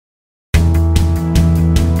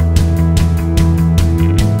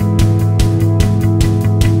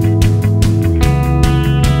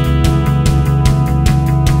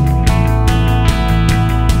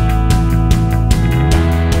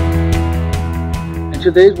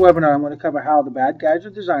today's webinar, I'm going to cover how the bad guys are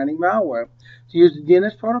designing malware to use the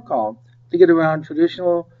DNS protocol to get around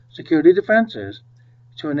traditional security defenses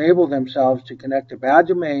to enable themselves to connect to bad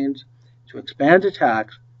domains, to expand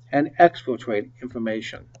attacks, and exfiltrate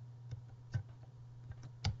information.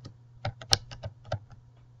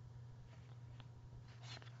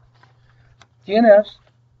 DNS,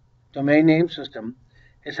 domain name system,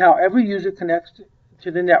 is how every user connects to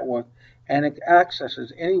the network and it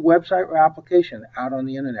accesses any website or application out on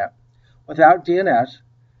the internet. Without DNS,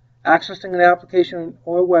 accessing an application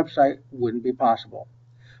or a website wouldn't be possible.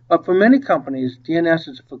 But for many companies, DNS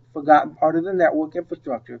is a forgotten part of the network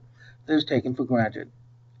infrastructure that is taken for granted.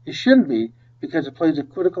 It shouldn't be, because it plays a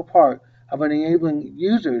critical part of enabling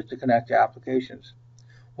users to connect to applications.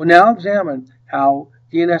 We'll now examine how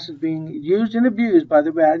DNS is being used and abused by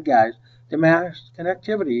the bad guys to mask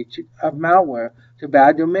connectivity of malware to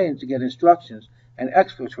bad domains to get instructions and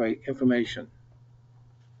exfiltrate information.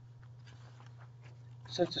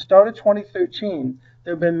 Since the start of 2013,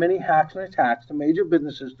 there have been many hacks and attacks to major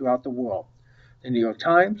businesses throughout the world. The New York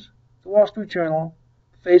Times, the Wall Street Journal,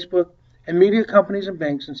 Facebook, and media companies and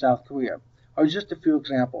banks in South Korea are just a few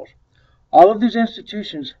examples. All of these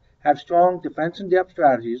institutions have strong defense in-depth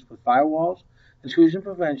strategies with firewalls, intrusion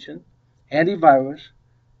prevention, antivirus,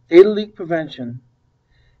 data leak prevention,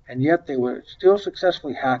 and yet they were still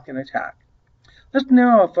successfully hacked and attacked. Let's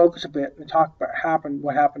narrow our focus a bit and talk about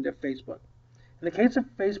what happened at Facebook. In the case of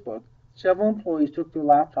Facebook, several employees took their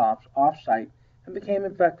laptops off-site and became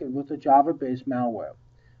infected with a Java-based malware.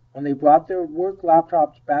 When they brought their work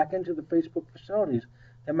laptops back into the Facebook facilities,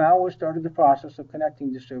 the malware started the process of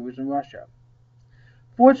connecting to servers in Russia.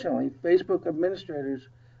 Fortunately, Facebook administrators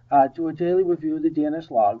do a daily review of the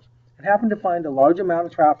DNS logs and happened to find a large amount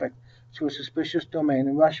of traffic to a suspicious domain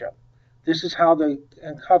in Russia. This is how they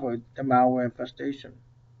uncovered the malware infestation.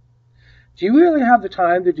 Do you really have the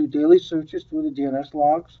time to do daily searches through the DNS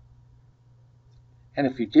logs? And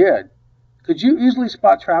if you did, could you easily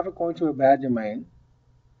spot traffic going to a bad domain?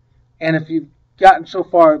 And if you've gotten so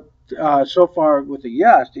far with a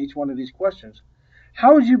yes to each one of these questions,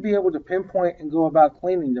 how would you be able to pinpoint and go about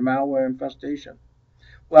cleaning the malware infestation?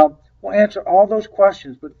 Well, we'll answer all those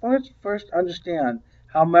questions, but let's first understand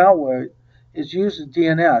how malware is used as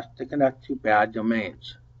DNS to connect to bad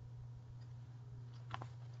domains.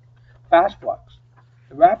 Fast Flux,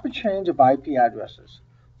 the rapid change of IP addresses.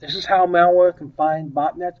 This is how malware can find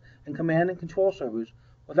botnets and command and control servers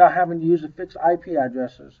without having to use the fixed IP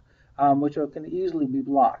addresses, which can easily be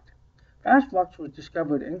blocked. Fast Flux was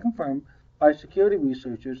discovered and confirmed by security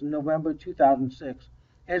researchers in November 2006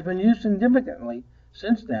 and has been used significantly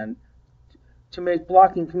since then to make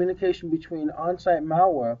blocking communication between on-site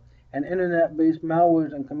malware and internet-based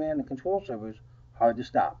malwares and command and control servers hard to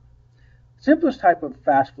stop. The simplest type of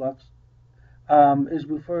fast flux is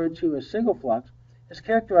referred to as single flux, is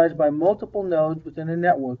characterized by multiple nodes within a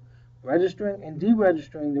network registering and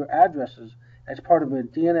deregistering their addresses as part of a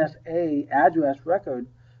DNS-A address record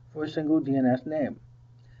for a single DNS name.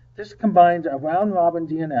 This combines a round-robin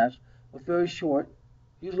DNS with very short,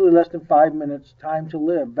 usually less than 5 minutes, time to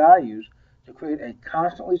live values to create a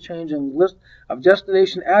constantly changing list of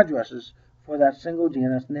destination addresses for that single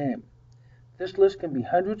DNS name. This list can be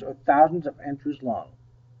hundreds or thousands of entries long.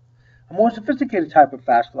 A more sophisticated type of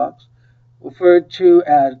fast flux, referred to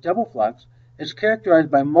as double flux, is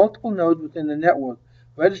characterized by multiple nodes within the network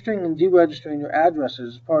registering and deregistering their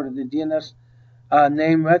addresses as part of the DNS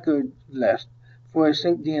name record list for a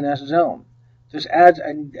sync DNS zone. This adds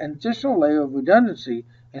an additional layer of redundancy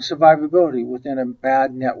and survivability within a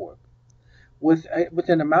bad network.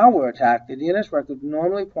 Within a malware attack, the DNS records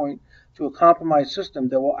normally point to a compromised system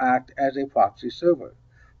that will act as a proxy server.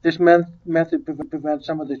 This method prevents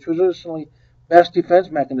some of the traditionally best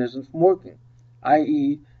defense mechanisms from working,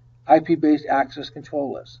 i.e. IP-based access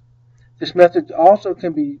control lists. This method also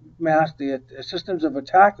can be masked the systems of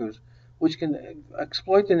attackers, which can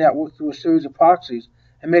exploit the network through a series of proxies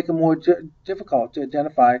and make it more difficult to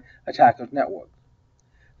identify attackers' network.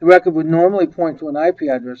 The record would normally point to an IP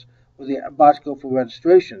address where the bots go for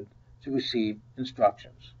registration to receive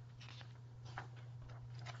instructions.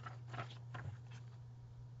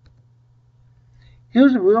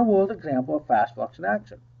 Here's a real-world example of fast flux in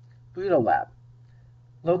action. BredoLab,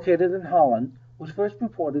 located in Holland, was first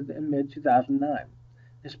reported in mid-2009.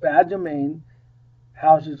 This bad domain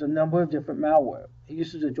houses a number of different malware. It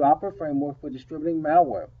uses a dropper framework for distributing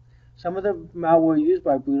malware. Some of the malware used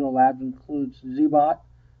by BredoLab includes Zbot,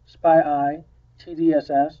 SpyEye,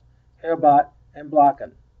 TDSS, Hairbot, and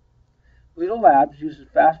Blocken. BredoLab uses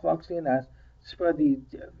fast flux DNS to spread the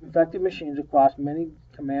infected machines across many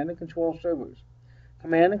command and control servers.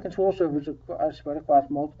 Command and control servers are spread across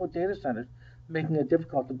multiple data centers, making it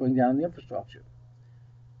difficult to bring down the infrastructure.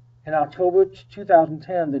 In October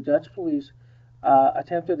 2010, the Dutch police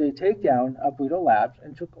attempted a takedown of BredoLab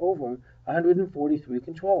and took over 143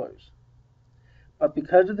 controllers. But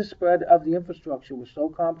because of the spread of the infrastructure was so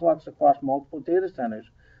complex across multiple data centers,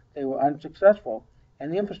 they were unsuccessful,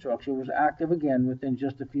 and the infrastructure was active again within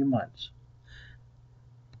just a few months.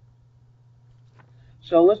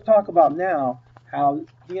 So let's talk about now how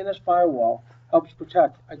DNS Firewall helps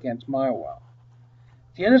protect against malware.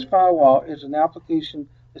 DNS Firewall is an application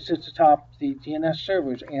that sits atop the DNS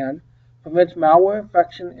servers and prevents malware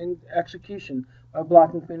infection and execution by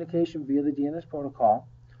blocking communication via the DNS protocol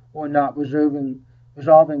or not resolving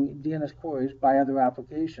DNS queries by other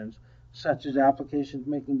applications, such as applications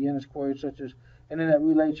making DNS queries such as Internet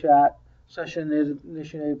Relay Chat, Session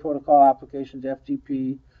Initiated Protocol applications,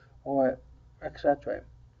 FTP, or exfiltrate.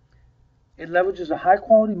 It leverages a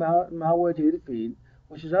high-quality malware data feed,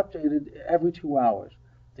 which is updated every 2 hours.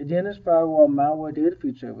 The DNS Firewall malware data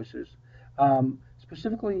feed services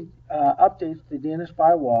specifically updates the DNS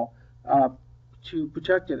Firewall to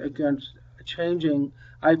protect it against changing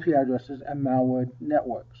IP addresses and malware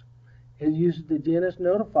networks. It uses the DNS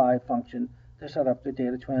notify function to set up the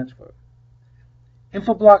data transfer.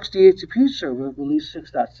 Infoblox DHCP server release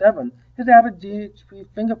 6.7 has added DHCP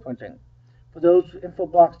fingerprinting. For those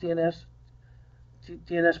Infoblox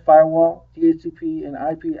DNS Firewall, DHCP, and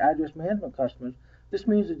IP address management customers, this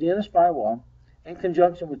means the DNS Firewall, in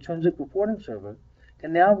conjunction with Trinsic Reporting Server,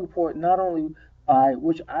 can now report not only by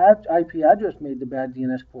which IP address made the bad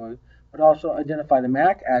DNS query, but also identify the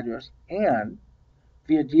MAC address and,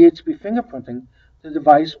 via DHCP fingerprinting, the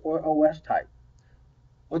device or OS type.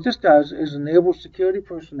 What this does is enable security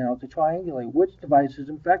personnel to triangulate which device is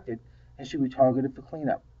infected and should be targeted for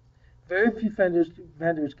cleanup. Very few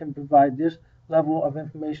vendors can provide this level of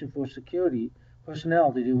information for security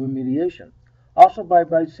personnel to do remediation. Also, by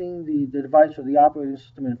seeing the device or the operating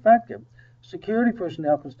system infected, security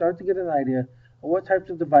personnel can start to get an idea of what types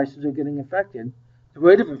of devices are getting infected, the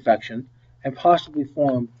rate of infection, and possibly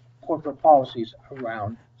form corporate policies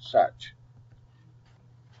around such.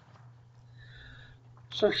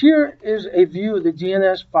 So here is a view of the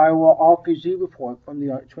DNS Firewall RPZ report from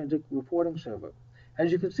the Trinsic Reporting Server.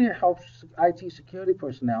 As you can see, it helps IT security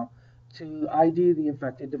personnel to ID the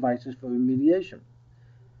infected devices for remediation.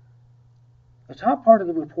 The top part of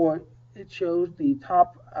the report, it shows the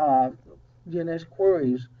top DNS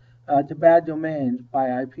queries to bad domains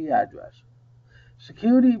by IP address.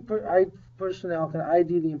 Security personnel can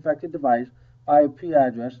ID the infected device by IP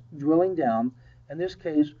address, drilling down. In this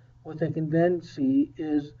case, what they can then see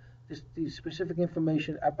is the specific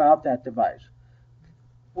information about that device,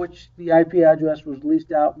 which the IP address was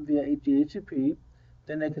leased out via DHCP.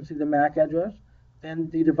 Then they can see the MAC address, then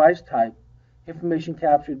the device type, information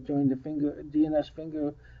captured during the DNS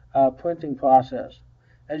fingerprinting process.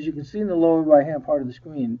 As you can see in the lower right-hand part of the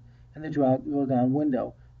screen, in the drill-down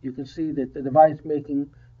window, you can see that the device making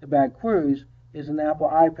the bad queries is an Apple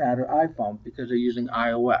iPad or iPhone because they're using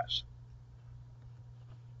iOS.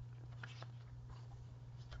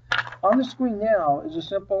 On the screen now is a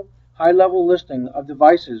simple high-level listing of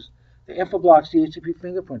devices that Infoblox DHCP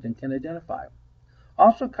fingerprinting can identify.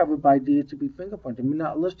 Also covered by DHCP fingerprinting, but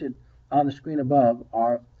not listed on the screen above,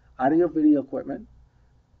 are audio-video equipment,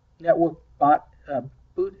 network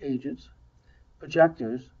boot agents,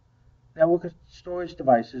 projectors, network storage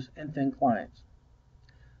devices, and thin clients.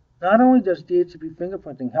 Not only does DHCP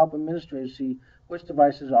fingerprinting help administrators see which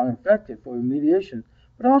devices are infected for remediation,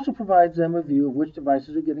 but also provides them a view of which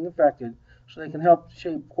devices are getting infected so they can help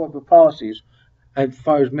shape corporate policies as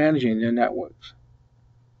far as managing their networks.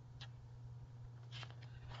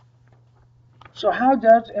 So how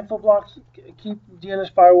does Infoblox keep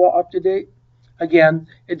DNS Firewall up to date? Again,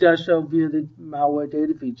 it does so via the malware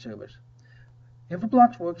data feed service.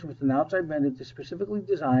 Infoblox works with an outside vendor to specifically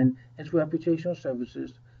design its reputational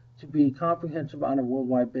services to be comprehensive on a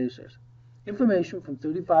worldwide basis. Information from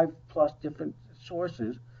 35 plus different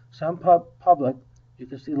sources, some public, you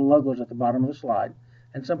can see the logos at the bottom of the slide,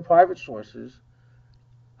 and some private sources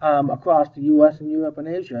across the US and Europe and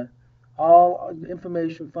Asia. All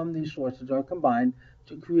information from these sources are combined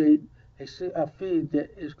to create a feed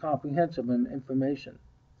that is comprehensive in information.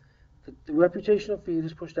 The reputational feed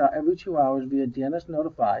is pushed out every 2 hours via DNS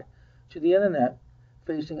notify to the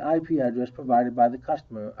internet-facing IP address provided by the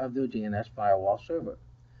customer of their DNS Firewall server.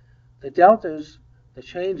 The deltas, the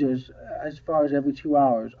changes as far as every 2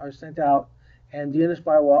 hours, are sent out, and DNS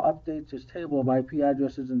Firewall updates its table of IP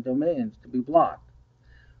addresses and domains to be blocked.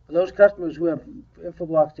 For those customers who have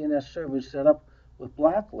Infoblox DNS servers set up with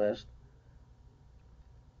blacklist,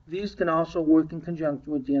 These can also work in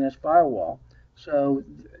conjunction with DNS Firewall. So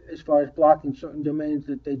as far as blocking certain domains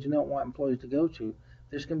that they do not want employees to go to,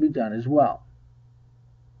 this can be done as well.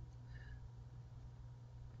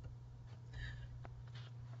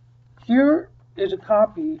 Here is a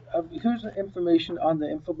copy of, here's the information on the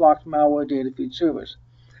Infoblox malware data feed service.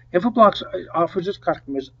 Infoblox offers its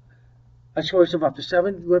customers a choice of up to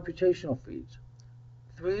 7 reputational feeds.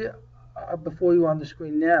 3 before you on the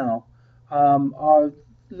screen now are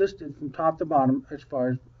listed from top to bottom as far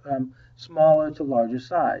as smaller to larger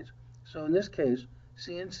size. So in this case,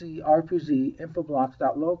 CNC RPZ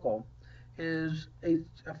Infoblox.local is a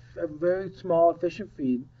very small, efficient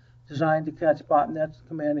feed designed to catch botnets,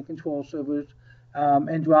 command and control servers,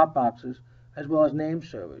 and drop boxes, as well as name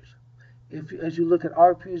servers. As you look at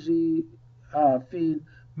RPZ feed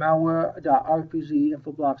malware.rpz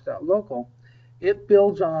infoblox.local, it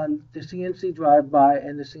builds on the CNC drive-by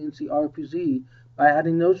and the CNC RPZ by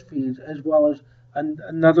adding those feeds, as well as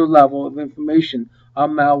another level of information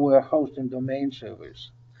on malware host and domain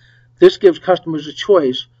servers. This gives customers a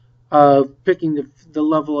choice of picking the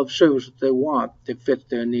level of service that they want that fits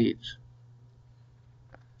their needs.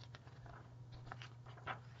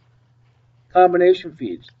 Combination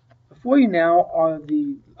feeds. Before you now are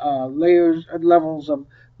the levels of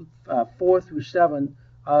 4 through 7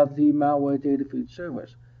 of the malware data feed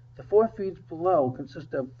service. The 4 feeds below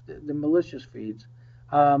consist of the malicious feeds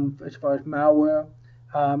as far as malware,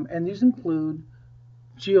 and these include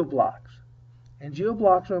geoblocks. And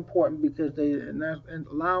geoblocks are important because they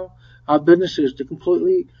allow businesses to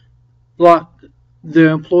completely block their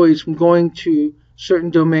employees from going to certain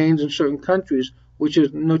domains in certain countries, which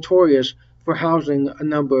is notorious for housing a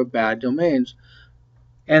number of bad domains.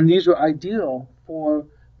 And these are ideal for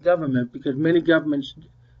government because many governments,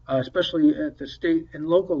 especially at the state and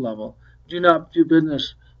local level, do not do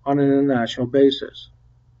business on an international basis.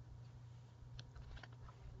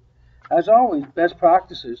 As always, best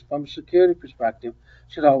practices from a security perspective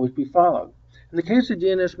should always be followed. In the case of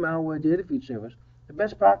DNS malware data feed service, the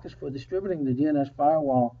best practice for distributing the DNS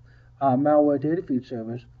firewall malware data feed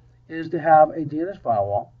service is to have a DNS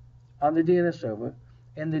firewall on the DNS server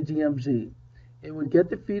and the DMZ. It would get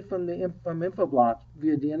the feed from Infoblox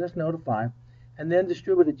via DNS Notify and then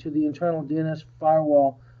distribute it to the internal DNS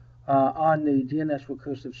firewall on the DNS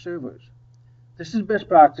recursive servers. This is best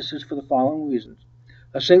practices for the following reasons.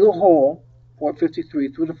 A single hole, port 53,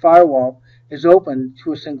 through the firewall is open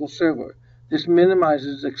to a single server. This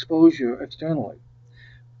minimizes exposure externally.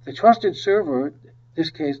 The trusted server, in this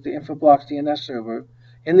case the Infoblox DNS server,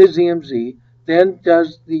 in the DMZ, then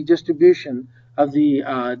does the distribution of the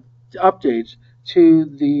updates to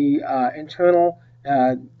the internal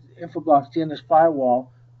Infoblox DNS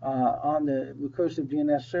firewall on the recursive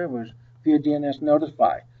DNS servers via DNS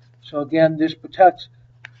Notify. So again, this protects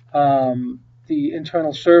the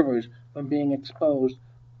internal servers from being exposed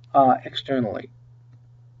externally.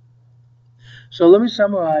 So let me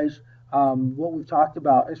summarize what we've talked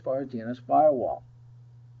about as far as DNS firewall.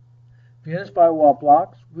 DNS firewall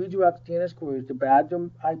blocks, redirects DNS queries to bad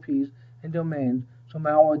IPs and domains so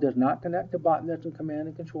malware does not connect to botnets and command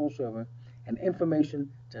and control server, and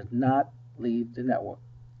information does not leave the network.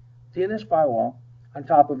 DNS firewall, on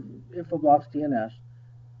top of Infoblox DNS,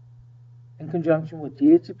 in conjunction with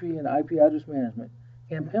DHCP and IP address management,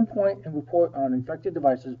 can pinpoint and report on infected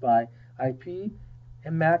devices by IP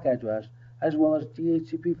and MAC address, as well as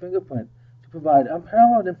DHCP fingerprint, to provide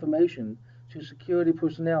unparalleled information to security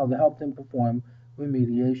personnel to help them perform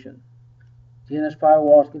remediation. DNS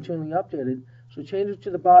firewall is continually updated, so changes to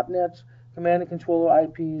the botnets, command and controller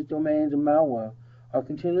IPs, domains, and malware are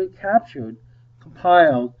continually captured,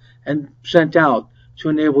 compiled, and sent out to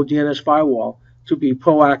enable DNS firewall to be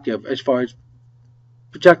proactive as far as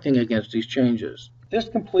protecting against these changes. This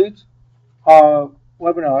completes our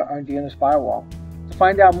webinar on DNS firewall. To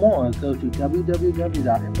find out more, go to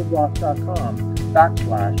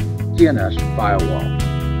www.infoblox.com/DNS firewall.